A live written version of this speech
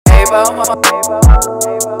Yeah,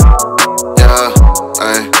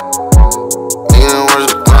 ayy. Nigga watch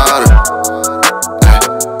the cloud.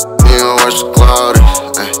 Nigga watch the cloud.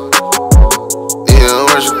 Nigga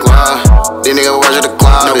watch the cloud. These niggas watch the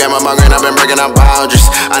cloud. No game on my green, I've been breaking out boundaries.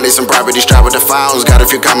 I need some property strapped with the fountains. Got a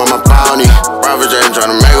few come on my bounty. Private jet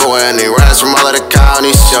trying to make a way. I need rats from all of the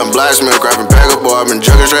counties. Young blacksmith grabbing paper boy. I've been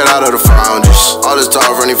jugging straight out of the foundries. All this talk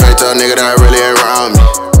from any fake tell a nigga that really ain't around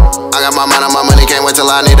me. I got my mind on my money, can't wait till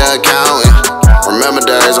I need an accountant. Remember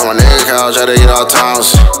days on my nigga couch, had to get all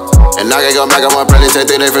towns. And I can't go back on my probably take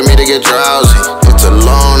 3 days for me to get drowsy. It's a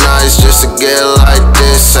long night just to get like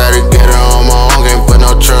this. Had to get her on my own, can't put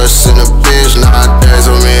no trust in a bitch. Nowadays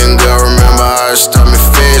with me and girl, remember how it stopped me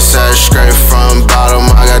fist. Had straight from bottom,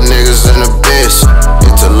 I got niggas in the bitch.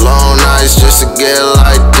 It's a long night just to get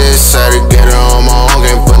like this. Had to get her on my own,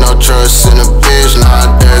 can't put no trust in a bitch.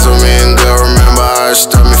 Nowadays with me and girl, remember how it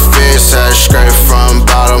stopped me fist. Had straight from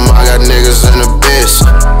bottom, I got niggas in the bitch.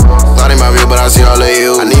 Thought he might be, but I see all of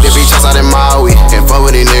you. I need to be outside in Maui. Can't fuck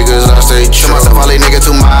with these niggas, I stay true. To myself, all these niggas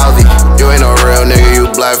too mouthy. You ain't no real nigga, you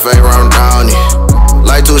black fake round downy.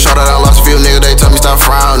 Like too short, I done lost a few niggas, they tell me stop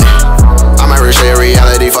frowning. I might reshape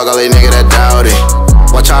reality, fuck all these niggas that doubt it.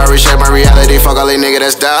 Watch how I reshape my reality, fuck all these niggas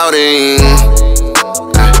that's doubting.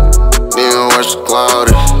 Nigga watch the cloud.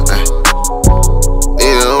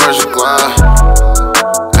 Nigga watch the cloud.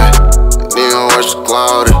 Nigga watch the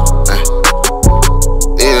cloud.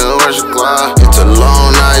 Nigga watch the cloud. It's a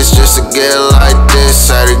long night just to get